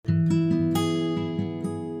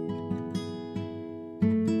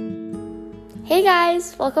Hey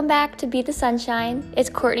guys, welcome back to Be the Sunshine. It's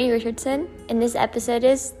Courtney Richardson, and this episode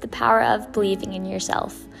is The Power of Believing in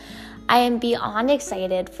Yourself. I am beyond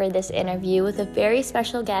excited for this interview with a very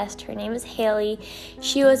special guest. Her name is Haley.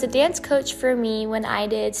 She was a dance coach for me when I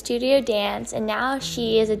did studio dance, and now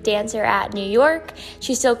she is a dancer at New York.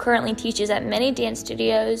 She still currently teaches at many dance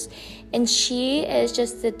studios, and she is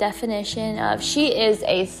just the definition of, she is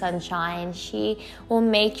a sunshine. She will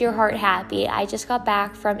make your heart happy. I just got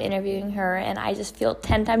back from interviewing her, and I just feel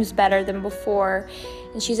 10 times better than before,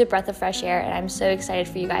 and she's a breath of fresh air, and I'm so excited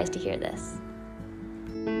for you guys to hear this.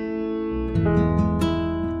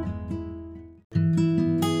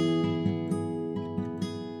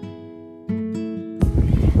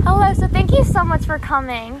 Hello, so thank you so much for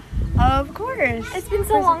coming. Of course. It's been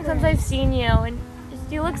so long since I've seen you, and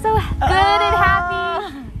you look so good and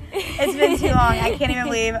happy. It's been too long. I can't even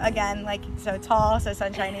believe, again, like, so tall, so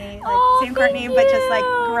sunshiny, like, same Courtney, you. but just, like,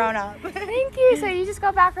 grown up. Thank you. So you just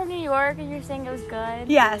got back from New York, and you're saying it was good?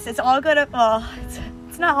 Yes, it's all good up, well,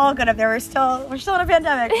 it's not all good up there. We're still in a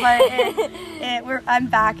pandemic, but I'm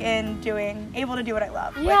back and able to do what I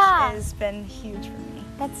love, which has been huge for me.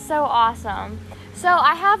 That's so awesome. So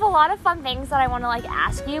I have a lot of fun things that I want to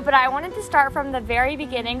ask you, but I wanted to start from the very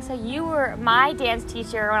beginning. So you were my dance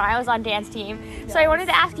teacher when I was on dance team. Yes. So I wanted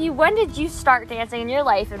to ask you, when did you start dancing in your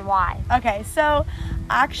life and why? Okay, so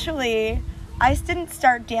actually I didn't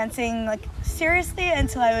start dancing seriously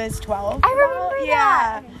until I was 12. I remember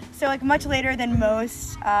that. So much later than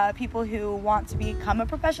most people who want to become a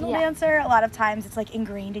professional dancer. A lot of times it's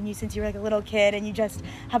ingrained in you since you were a little kid, and you just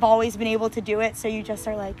have always been able to do it, so you just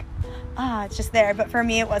are it's just there. But for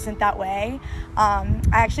me it wasn't that way. I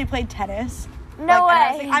actually played tennis. No way. And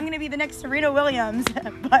I was I'm gonna be the next Serena Williams,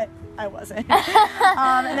 but I wasn't.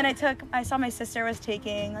 And then I saw my sister was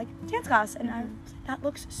taking dance class, and I was like, that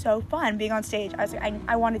looks so fun, being on stage. I was like,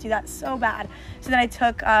 I want to do that so bad. So then I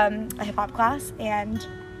took a hip hop class, and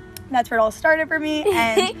that's where it all started for me,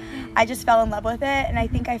 and I just fell in love with it. And I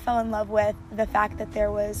think I fell in love with the fact that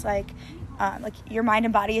there was your mind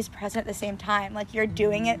and body is present at the same time. You're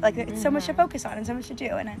doing it, it's so much to focus on and so much to do,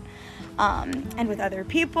 and with other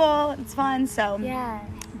people, it's fun. So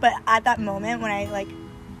but at that moment when I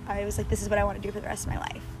was this is what I want to do for the rest of my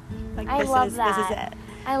life. I love that. This is it.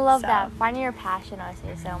 I love that. Finding your passion,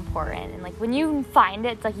 honestly, is so important. And when you find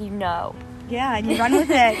it, it's you know. Yeah, and you run with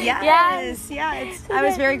it. Yes. Yeah, I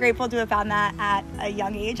was very grateful to have found that at a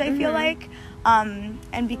young age, I feel like.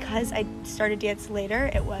 And because I started dance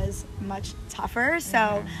later, it was much tougher.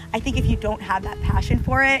 So I think if you don't have that passion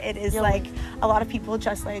for it, it is a lot of people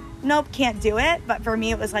just nope, can't do it. But for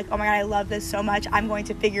me, it was oh my God, I love this so much, I'm going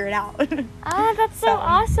to figure it out. That's so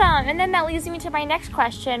awesome. And then that leads me to my next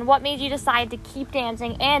question. What made you decide to keep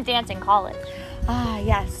dancing and dance in college?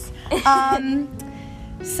 Yes.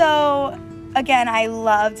 So again, I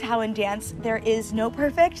loved how in dance there is no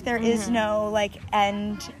perfect, there is no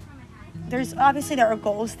end. There are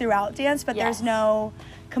goals throughout dance, but there's no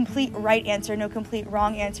complete right answer, no complete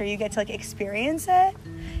wrong answer. You get to experience it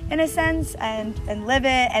in a sense and live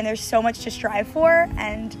it, and there's so much to strive for,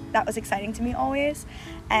 and that was exciting to me always.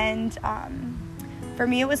 And for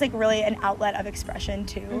me it was really an outlet of expression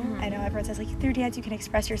too. I know everyone says through dance you can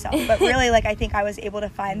express yourself, but really I think I was able to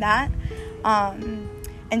find that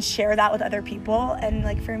and share that with other people.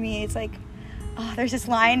 And for me it's there's this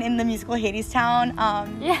line in the musical Hadestown,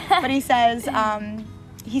 but he says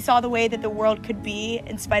he saw the way that the world could be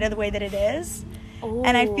in spite of the way that it is. Ooh.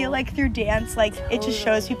 And I feel through dance it just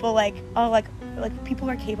shows people people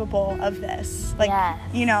are capable of this,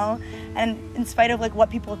 you know, and in spite of what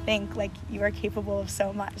people think, you are capable of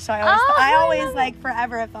so much. So I always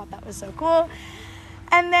forever have thought that was so cool.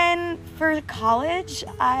 And then for college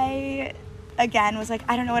I again was I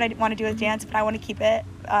don't know what I want to do with dance, but I want to keep it.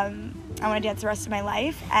 I want to dance the rest of my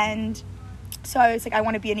life. And so I was I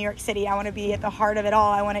want to be in New York City. I want to be at the heart of it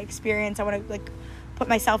all. I want to experience. I want to put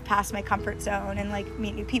myself past my comfort zone and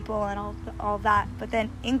meet new people and all of that. But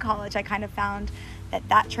then in college, I kind of found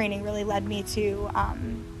that training really led me to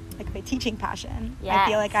my teaching passion. Yes. I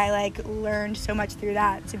feel I learned so much through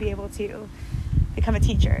that to be able to become a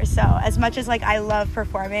teacher. So as much as I love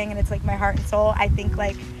performing and it's my heart and soul, I think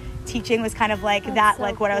teaching was kind of that, so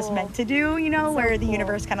what cool. I was meant to do, you know, where the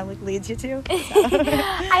universe kind of leads you to. So.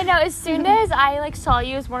 I know, as soon as I saw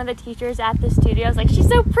you as one of the teachers at the studio, I was she's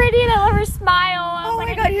so pretty and I love her smile. Oh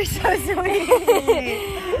my God, you're so sweet.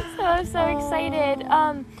 So I'm so excited.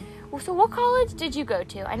 So what college did you go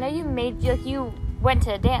to? I know you you went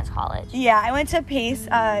to dance college. Yeah, I went to Pace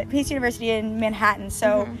University in Manhattan.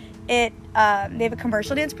 So they have a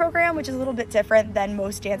commercial dance program, which is a little bit different than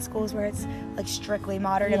most dance schools where it's strictly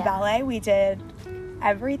modern and ballet. We did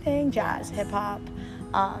everything, jazz, hip-hop,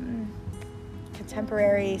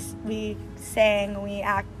 contemporary. We sang, we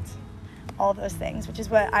act, all those things, which is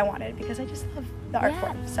what I wanted because I just love the art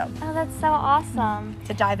form. So that's so awesome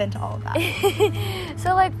to dive into all of that.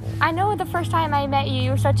 So like, I know the first time I met you, you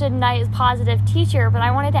were such a nice, positive teacher, but I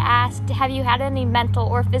wanted to ask, have you had any mental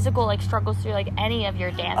or physical like struggles through like any of your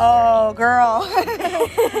dance journey? Girl.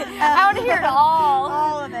 I want to hear it all.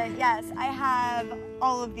 All of it, yes. I have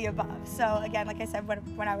all of the above. So again, like I said,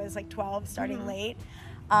 when I was like 12, starting late,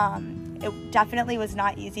 it definitely was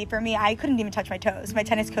not easy for me. I couldn't even touch my toes. My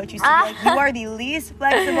tennis coach used to be like, you are the least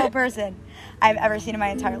flexible person I've ever seen in my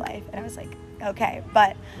entire life. And I was like, okay.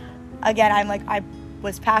 But again, I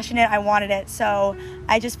was passionate. I wanted it. So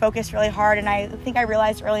I just focused really hard. And I think I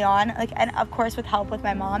realized early on, like, and of course with help with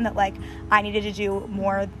my mom, that like I needed to do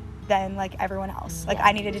more than like everyone else. Like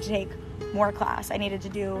I needed to take more class. I needed to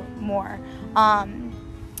do more.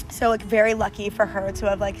 So like very lucky for her to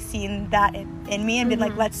have like seen that in me and been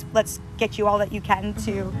like, let's get you all that you can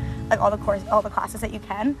to like all the classes that you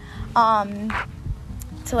can,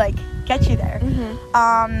 to like get you there.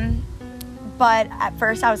 But at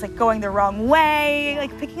first I was like going the wrong way.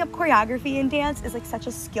 Like picking up choreography in dance is like such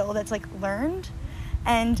a skill that's like learned.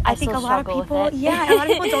 And I think a lot of people, a lot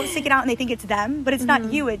of people don't stick it out and they think it's them, but it's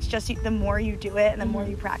not you. It's just the more you do it and the more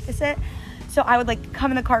you practice it. So I would like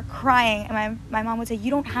come in the car crying, and my mom would say,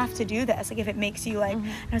 you don't have to do this, like if it makes you like,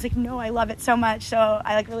 and I was like, no, I love it so much. So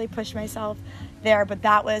I like really pushed myself there, but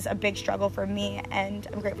that was a big struggle for me, and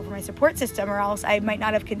I'm grateful for my support system, or else I might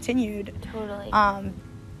not have continued. Totally.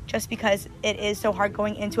 Just because it is so hard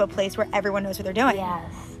going into a place where everyone knows what they're doing.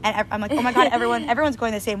 Yes. And I'm like, oh my God, everyone's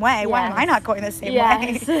going the same way. Why am I not going the same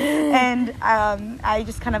way? And I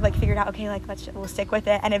just kind of like figured out, okay, like we'll stick with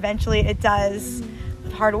it, and eventually it does.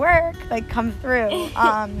 Hard work like come through,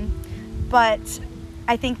 but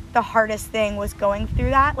I think the hardest thing was going through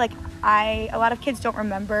that. Like a lot of kids don't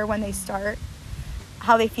remember when they start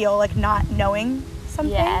how they feel like not knowing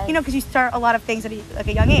something, you know, because you start a lot of things at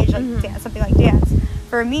a young age, like dance, something like dance.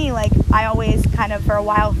 For me, like I always kind of for a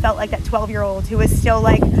while felt like that 12-year-old who was still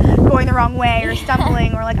like going the wrong way or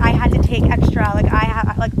stumbling, or like I had to take extra, like I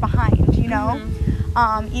had like behind, you know.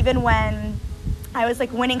 Even when I was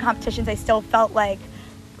like winning competitions, I still felt like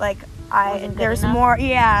there's more,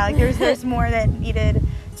 like there's more that needed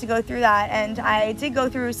to go through that. And I did go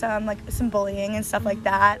through some bullying and stuff like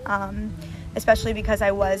that, especially because I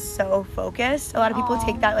was so focused. A lot of people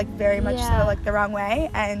take that like very much so like the wrong way,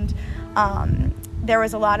 and there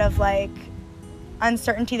was a lot of like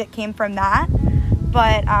uncertainty that came from that.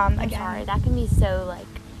 But again, sorry, that can be so like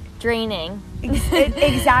draining.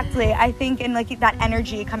 Exactly. I think in like that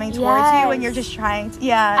energy coming towards you when you're just trying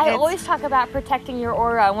to, I always talk about protecting your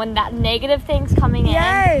aura when that negative thing's coming in.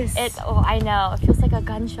 It's I know, it feels like a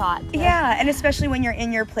gunshot. And especially when you're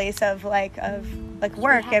in your place of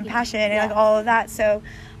work and passion and like all of that. So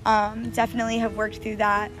definitely have worked through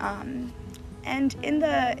that. And in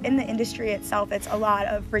the industry itself, it's a lot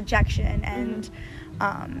of rejection and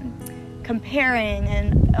comparing,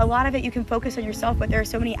 and a lot of it you can focus on yourself, but there are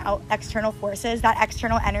so many external forces, that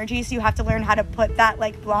external energy, so you have to learn how to put that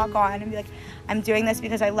like block on and be like, I'm doing this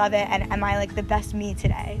because I love it, and am I like the best me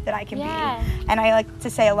today that I can be? And I like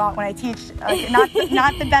to say a lot when I teach, like, not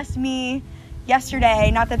the best me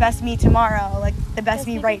yesterday, not the best me tomorrow, like the best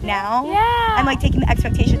me right now. And like taking the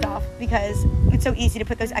expectations off, because it's so easy to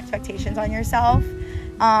put those expectations on yourself.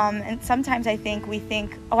 And sometimes I think we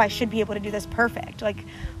think, oh, I should be able to do this perfect. Like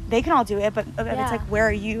they can all do it, but it's like, where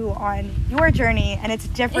are you on your journey? And it's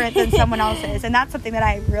different than someone else's. And that's something that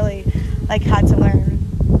I really like had to learn.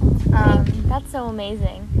 That's so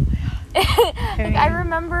amazing. Like I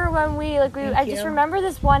remember when I just remember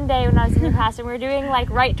this one day when I was in your class and we were doing like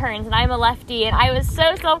right turns, and I'm a lefty, and I was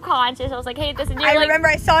so self-conscious. I was like, hey, this, and you're I remember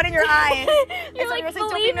I saw it in your eyes. You're like,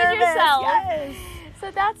 believe in yourself.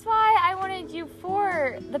 So that's why I wanted you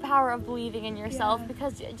for the power of believing in yourself,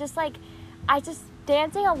 because just like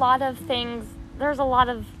dancing, a lot of things, there's a lot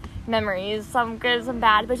of memories, some good, some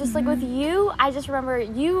bad, but just like with you, I just remember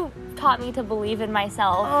you taught me to believe in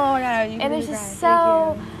myself. Oh yeah, and it's just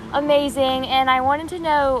so amazing. And I wanted to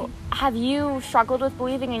know, have you struggled with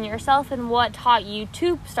believing in yourself, and what taught you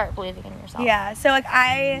to start believing in yourself? So like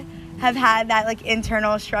I have had that like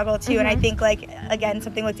internal struggle too, and I think like again,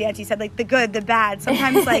 something with dance, you said like the good, the bad,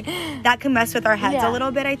 sometimes like that can mess with our heads a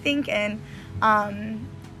little bit, I think. And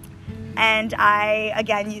I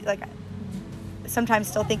again, like sometimes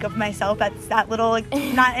still think of myself as that little, like,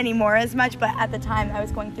 not anymore as much, but at the time I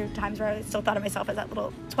was going through times where I still thought of myself as that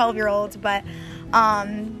little 12-year-old. But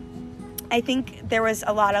I think there was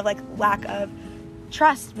a lot of like lack of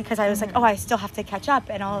trust, because I was like, oh, I still have to catch up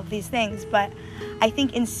and all of these things. But I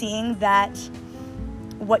think in seeing that,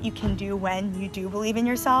 what you can do when you do believe in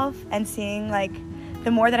yourself, and seeing like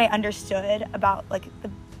the more that I understood about like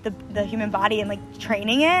the human body and like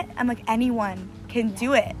training it, I'm like, anyone can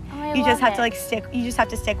do it. You just have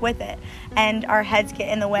to stick with it. And our heads get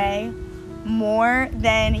in the way more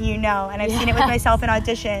than you know. And I've seen it with myself in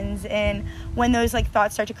auditions, and when those like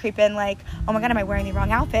thoughts start to creep in, like, oh my god, am I wearing the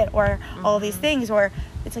wrong outfit, or all of these things, or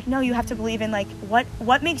it's like, no, you have to believe in like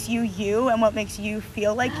what makes you you, and what makes you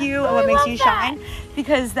feel like you, and what makes you shine,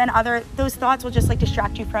 because then those thoughts will just like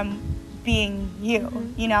distract you from being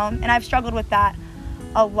you, you know. And I've struggled with that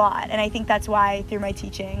a lot, and I think that's why through my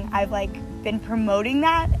teaching I've like been promoting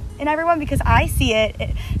that in everyone, because I see it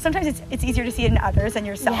sometimes it's easier to see it in others than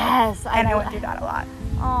yourself. Yes, and I went through that a lot.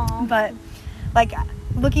 Aww. But like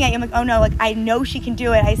looking at you, I'm like, oh no, like I know she can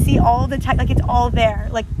do it. I see all the time, like it's all there.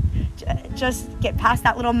 Like just get past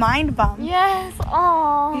that little mind bump. Yes.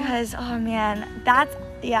 Aww. Because oh man,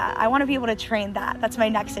 I want to be able to train that. That's my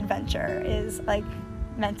next adventure, is like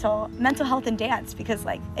mental health and dance, because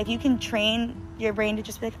like if you can train your brain to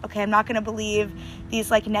just be like, okay, I'm not going to believe these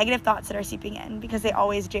like negative thoughts that are seeping in, because they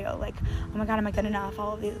always do, like, oh my god, am I good enough,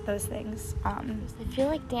 all of those things. I feel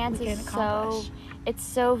like dance is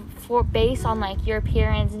so based on like your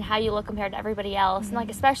appearance and how you look compared to everybody else. And like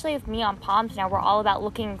especially with me on Palms now, we're all about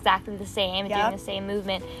looking exactly the same and doing the same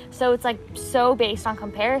movement, so it's like so based on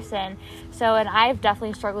comparison. So, and I've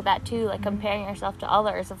definitely struggled with that too, like comparing yourself to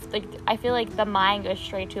others. Like I feel like the mind goes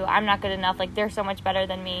straight to, I'm not good enough, like they're so much better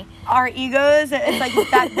than me. Our egos, it's like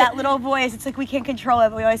that little voice, it's like we can't control it,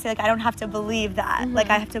 but we always say like, I don't have to believe that. Like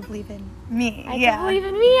I have to believe in me. I have to believe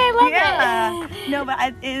in me. I love it. No,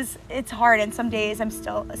 but it's hard, and some days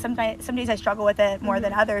some days I struggle with it more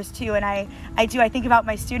than others too. And I think about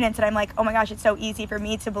my students, and I'm like, oh my gosh, it's so easy for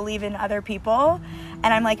me to believe in other people,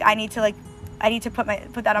 and I'm like, I need to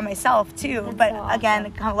put that on myself too. That's but so awesome.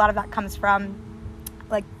 Again, a lot of that comes from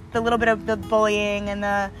like the little bit of the bullying and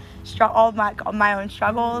all of my own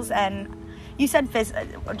struggles. And you said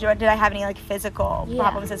did I have any like physical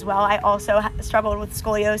problems as well? I also struggled with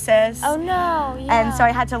scoliosis. Oh no. Yeah. And so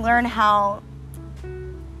I had to learn how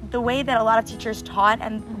the way that a lot of teachers taught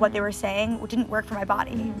and what they were saying didn't work for my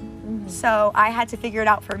body. So I had to figure it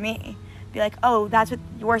out for me. Be like, oh, that's what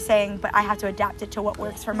you're saying, but I have to adapt it to what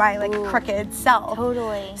works for my like crooked self.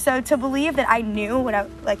 Totally. So to believe that I knew what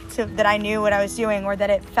I knew what I was doing, or that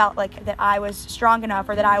it felt like that I was strong enough,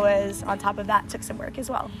 or that I was on top of that, took some work as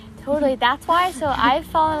well. Totally. That's why. So I've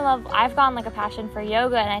fallen in love. I've gotten like a passion for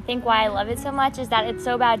yoga, and I think why I love it so much is that it's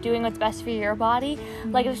so about doing what's best for your body.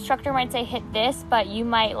 Like an instructor might say hit this, but you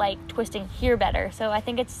might like twisting here better. So I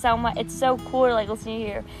think it's so cool to like listen to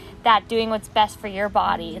hear that doing what's best for your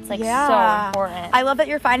body. It's like so important. I love that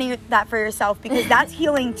you're finding that for yourself, because that's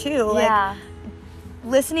healing too. Like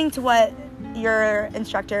listening to what your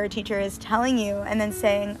instructor or teacher is telling you, and then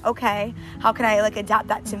saying, okay, how can I like adapt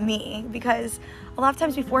that to me? Because a lot of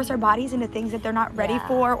times we force our bodies into things that they're not ready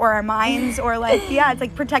for, or our minds, or like it's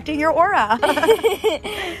like protecting your aura.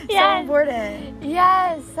 So important.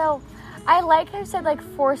 Yes. So I like how you said like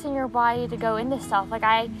forcing your body to go into stuff.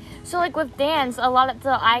 Like with dance,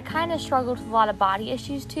 I kind of struggled with a lot of body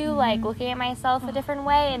issues too, like looking at myself a different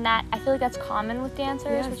way, and that I feel like that's common with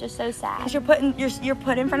dancers, which is so sad. Because you're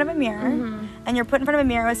put in front of a mirror, and you're put in front of a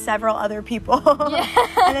mirror with several other people,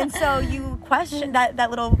 and then so you question that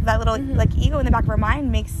little like ego in the back of our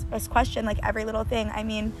mind makes us question like every little thing. I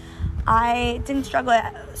mean, I didn't struggle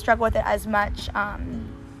with it as much.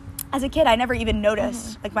 As a kid, I never even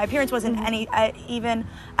noticed. Like my appearance wasn't I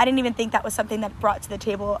didn't even think that was something that brought to the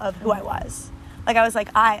table of who I was. Like I was like,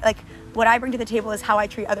 what I bring to the table is how I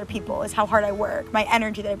treat other people, is how hard I work, my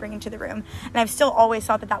energy that I bring into the room. And I've still always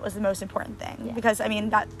thought that was the most important thing, because I mean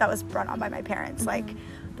that was brought on by my parents. Like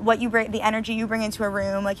what you bring, the energy you bring into a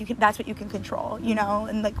room, like that's what you can control, you know,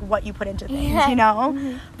 and like what you put into things, you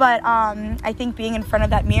know. But I think being in front of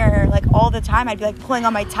that mirror like all the time, I'd be like pulling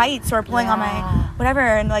on my tights or pulling on my whatever,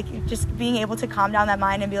 and like just being able to calm down that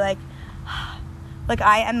mind and be like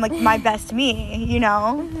I am like my best me, you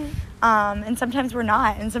know. And sometimes we're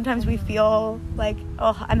not, and sometimes we feel like,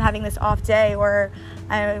 oh, I'm having this off day, or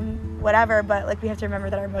I'm whatever, but like we have to remember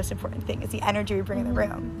that our most important thing is the energy we bring in the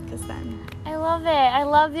room, because then I love it. I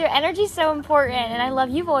love your energy, so important, and I love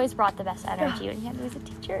you've always brought the best energy when you had me as a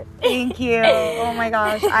teacher. Thank you. Oh my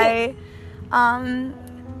gosh, I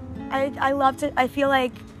feel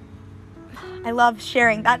like I love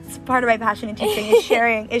sharing. That's part of my passion in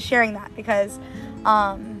teaching, is sharing that, because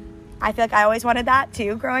I feel like I always wanted that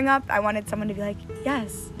too growing up. I wanted someone to be like,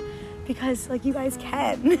 yes, because like you guys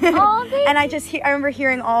can. Oh, and I remember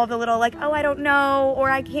hearing all the little like, oh, I don't know, or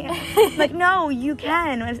I can't. Like, no, you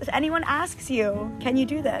can. If anyone asks you, can you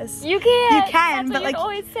do this? You can. You can. That's but what like,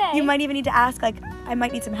 always say. you might even need to ask, like, I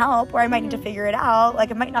might need some help, or I might need to figure it out.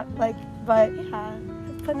 Like, it might not, like, but yeah,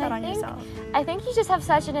 put that on yourself. I think you just have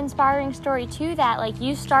such an inspiring story too, that like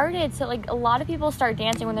you started, so like a lot of people start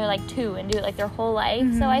dancing when they're like 2 and do it like their whole life.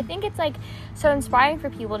 So I think it's like so inspiring for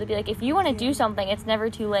people to be like, if you want to do something, it's never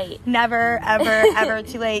too late. Never, ever, ever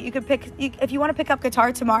too late. You could if you want to pick up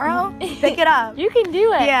guitar tomorrow, pick it up. You can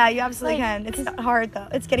do it. Yeah, you absolutely can. It's not hard though.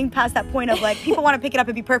 It's getting past that point of like, people want to pick it up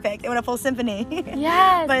and be perfect. They want a full symphony.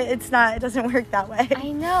 Yes. But it's not, it doesn't work that way.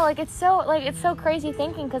 I know, like it's so crazy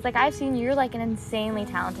thinking, because like I've seen you're like an insanely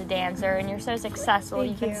talented dancer and you're so successful.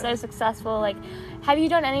 You've been so successful. Like, have you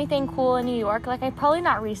done anything cool in New York? Like, probably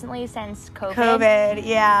not recently since COVID.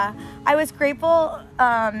 Yeah. I was grateful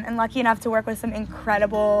and lucky enough to work with some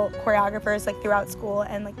incredible choreographers like throughout school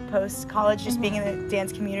and like post college, just being in the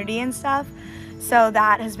dance community and stuff. So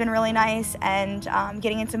that has been really nice, and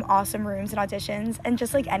getting in some awesome rooms and auditions, and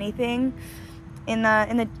just like anything in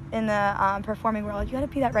the performing world, you got to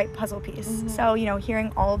be that right puzzle piece. So, you know,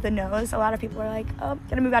 hearing all of the no's, a lot of people are like, oh, I'm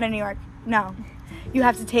gonna move out of New York. No, you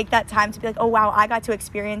have to take that time to be like, oh wow, I got to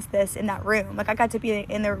experience this in that room. Like, I got to be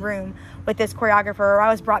in the room with this choreographer, or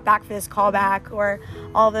I was brought back for this callback, or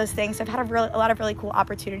all of those things. So I've had a lot of really cool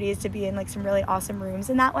opportunities to be in like some really awesome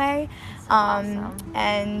rooms in that way. Awesome.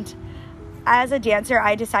 And as a dancer,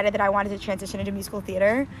 I decided that I wanted to transition into musical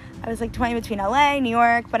theater. I was like toying between LA, New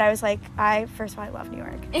York, but I was like, first of all, I love New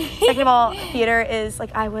York. Second of all, theater is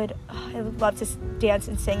like, I would love to dance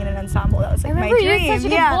and sing in an ensemble. That was like my dream. I remember you had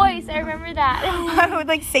such a good voice. I remember that. I would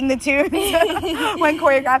like sing the tunes when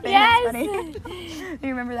choreographing. Yes. That's funny. Do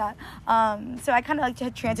you remember that? So I kind of like to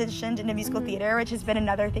transitioned into musical theater, which has been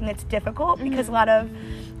another thing that's difficult because a lot of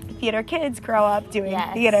theater kids grow up doing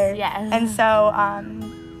theater. Yes. And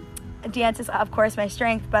so dance is of course my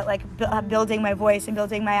strength, but like building my voice and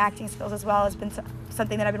building my acting skills as well has been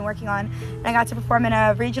something that I've been working on. And I got to perform in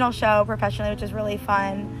a regional show professionally, which is really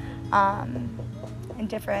fun and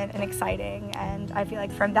different and exciting. And I feel like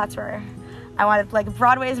that's where I wanted, like,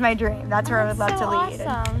 Broadway is my dream. That's where I would love to lead.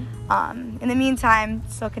 Awesome. And, in the meantime,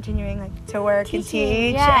 still continuing like to work and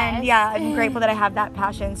teach. Yes. And yeah, I'm grateful that I have that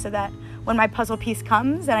passion, so that when my puzzle piece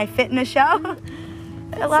comes and I fit in a show,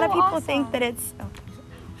 a lot of people think that it's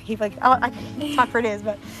I can talk for days,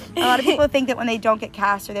 but a lot of people think that when they don't get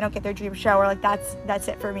cast or they don't get their dream show, or like that's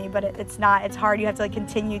it for me. But it's not. It's hard. You have to like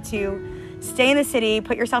continue to stay in the city,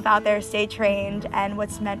 put yourself out there, stay trained, and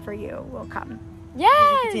what's meant for you will come.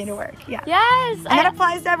 Yes. Continue to work. Yeah. Yes. And that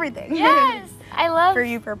applies to everything. Yes. I love for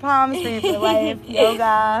you for palms, for you for life,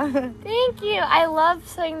 yoga. Thank you. I love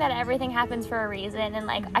saying that everything happens for a reason, and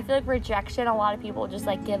like I feel like rejection, a lot of people just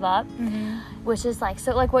like give up, which is like,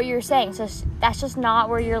 so like what you're saying, so that's just not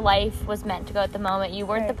where your life was meant to go at the moment. You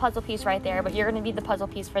weren't the puzzle piece right there, but you're going to be the puzzle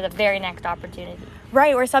piece for the very next opportunity.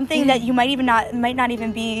 Right, or something that you might not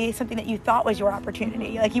even be something that you thought was your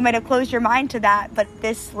opportunity. Like you might have closed your mind to that, but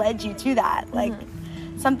this led you to that. Like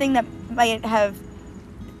something that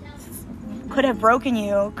could have broken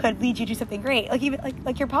you could lead you to something great, like even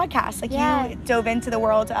like your podcast, like you dove into the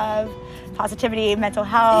world of positivity, mental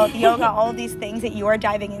health, yoga, all of these things that you are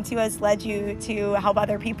diving into has led you to help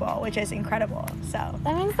other people, which is incredible. So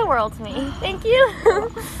that means the world to me. Thank you.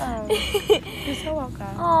 You're so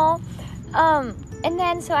welcome. And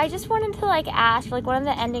then so I just wanted to like ask, like one of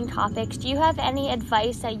the ending topics, do you have any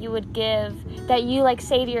advice that you would give, that you like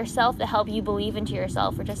say to yourself to help you believe into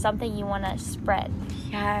yourself, or just something you want to spread?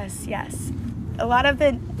 Yes. A lot of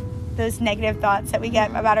those negative thoughts that we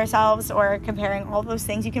get about ourselves, or comparing all those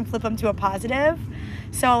things, you can flip them to a positive.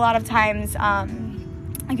 So a lot of times,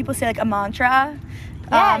 like people say like a mantra,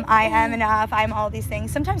 I am enough, I'm all these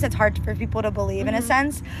things. Sometimes it's hard for people to believe in a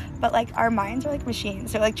sense, but like our minds are like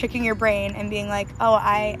machines. So like tricking your brain and being like,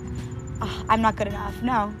 I'm not good enough.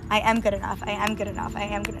 No, I am good enough. I am good enough. I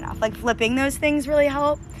am good enough. Like flipping those things really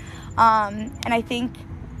help. And I think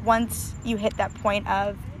once you hit that point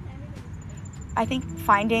of,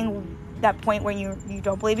 finding that point when you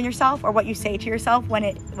don't believe in yourself, or what you say to yourself when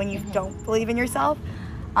you don't believe in yourself,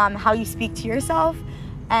 how you speak to yourself,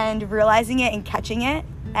 and realizing it and catching it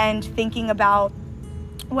and thinking about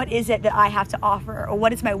what is it that I have to offer, or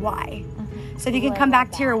what is my why. So if you can come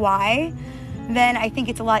back to your why, then I think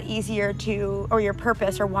it's a lot easier or your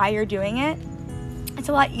purpose, or why you're doing it, it's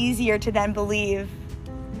a lot easier to then believe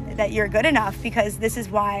that you're good enough, because this is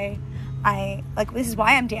why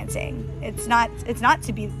I'm dancing. It's not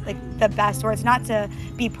to be like the best, or it's not to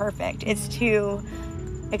be perfect. It's to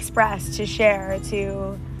express, to share,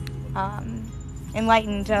 to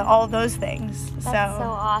enlightened to all of those things. That's so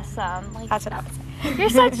awesome. Like, that's what I would say. You're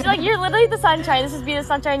such, like, you're literally the sunshine. This is Be the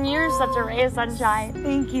Sunshine. You're such a ray of sunshine.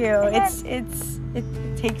 Thank you.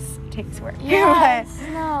 It takes work. Yes.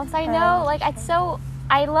 No, so I know, like,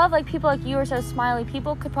 I love, like, people like you are so smiley.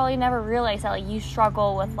 People could probably never realize that, like, you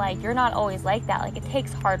struggle with, like, you're not always like that. Like, it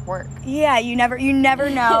takes hard work. Yeah, you never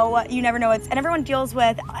know. You never know what's, and everyone deals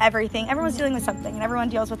with everything. Everyone's dealing with something, and everyone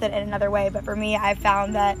deals with it in another way. But for me, I've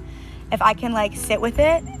found that if I can, like, sit with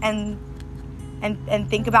it and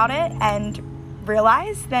think about it and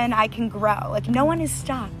realize, then I can grow. Like, no one is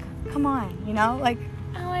stuck. Come on, you know? Like,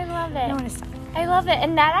 oh, I love it. No one is stuck. I love it.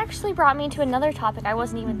 And that actually brought me to another topic I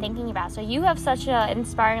wasn't even thinking about. So you have such an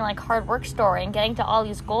inspiring, like, hard work story and getting to all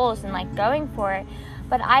these goals and, like, going for it.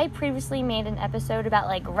 But I previously made an episode about,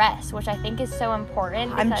 like, rest, which I think is so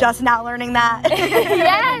important. I'm just now learning that.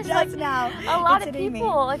 Yes. Just like, now. A lot of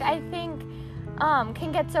people, like, I think,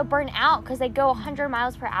 can get so burnt out because they go 100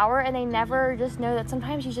 miles per hour and they never just know that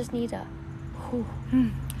sometimes you just need to.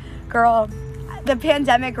 Girl, the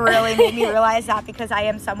pandemic really made me realize that, because I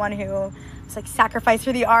am someone who like sacrifice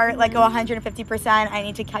for the art, like go 150%. I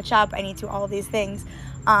need to catch up. I need to all of these things.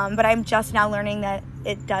 But I'm just now learning that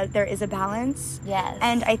there is a balance. Yes.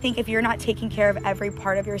 And I think if you're not taking care of every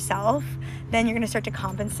part of yourself, then you're going to start to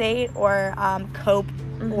compensate or cope,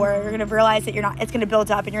 or you're going to realize that it's going to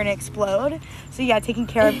build up and you're going to explode. So yeah, taking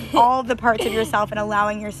care of all of the parts of yourself and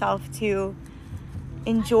allowing yourself to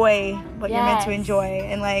enjoy what you're meant to enjoy,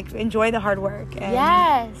 and, like, enjoy the hard work. And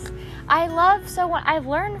yes. What I've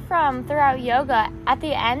learned throughout yoga, at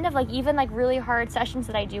the end of, like, even, like, really hard sessions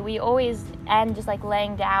that I do, we always end just, like,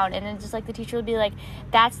 laying down, and then just, like, the teacher would be like,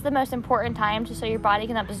 that's the most important time so your body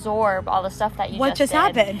can absorb all the stuff that you just did.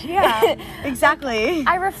 Happened. Yeah. Exactly.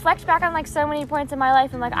 I reflect back on, like, so many points in my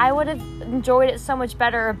life, and, like, I would have enjoyed it so much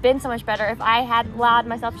better, or been so much better, if I had allowed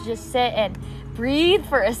myself to just sit and breathe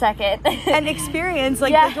for a second and experience,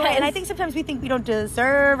 like, the joy. And I think sometimes we think we don't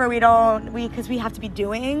deserve, or because we have to be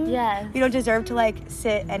doing. Yes. We don't deserve to, like,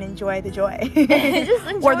 sit and enjoy the joy. Just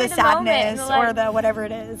enjoy or the sadness, moment, like, or the whatever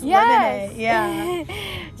it is. Yes. Live in it. Yeah.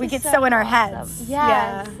 We get so in our heads.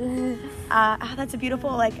 Yes. Yeah. That's a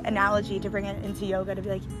beautiful, like, analogy to bring it into yoga, to be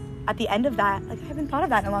like, at the end of that, like, I haven't thought of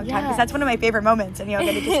that in a long time, because that's one of my favorite moments in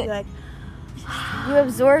yoga, to just be like, you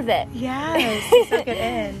absorb it. Yes. Suck it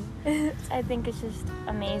in. I think it's just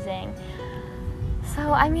amazing.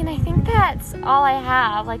 So, I mean, I think that's all I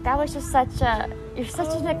have. Like, that was just you're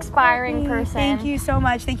such an inspiring person. Thank you so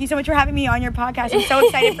much. Thank you so much for having me on your podcast. I'm so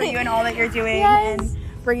excited for you and all that you're doing and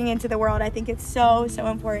bringing into the world. I think it's so, so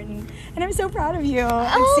important. And I'm so proud of you.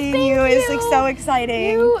 Seeing you is, like, so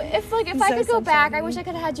exciting. If I could go back, I wish I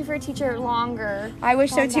could have had you for a teacher longer. I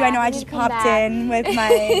wish so too. I know I just popped in with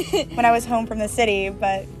when I was home from the city,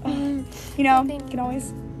 but, you know, you can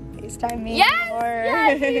always FaceTime me.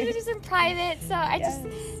 Yes, we just in private. So I just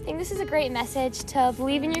think this is a great message to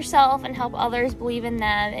believe in yourself and help others believe in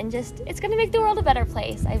them, and just, it's going to make the world a better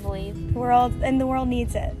place, I believe. The world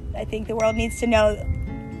needs it. I think the world needs to know.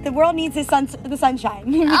 The world needs the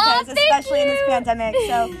sunshine, because especially in this pandemic.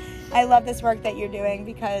 So I love this work that you're doing,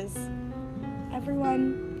 because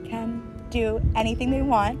everyone can do anything they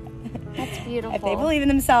want. That's beautiful. If they believe in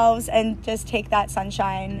themselves and just take that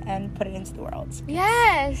sunshine and put it into the world.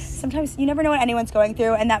 Yes. Sometimes you never know what anyone's going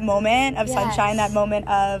through, and that moment of sunshine, that moment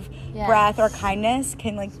of breath or kindness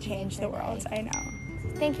can, like, change the world. I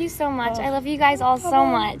know. Thank you so much. I love you guys all so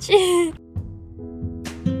much.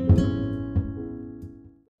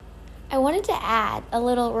 I wanted to add a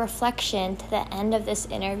little reflection to the end of this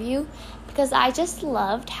interview, because I just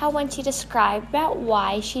loved how when she described about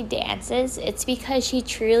why she dances, it's because she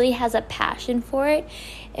truly has a passion for it,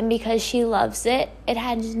 and because she loves it. It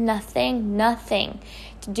has nothing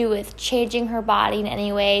to do with changing her body in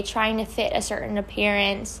any way, trying to fit a certain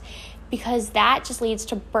appearance, because that just leads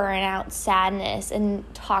to burnout, sadness, and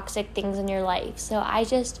toxic things in your life. So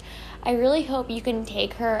I really hope you can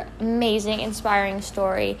take her amazing, inspiring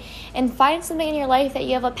story and find something in your life that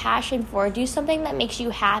you have a passion for. Do something that makes you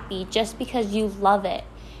happy just because you love it,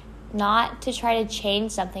 not to try to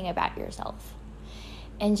change something about yourself.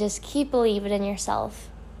 And just keep believing in yourself.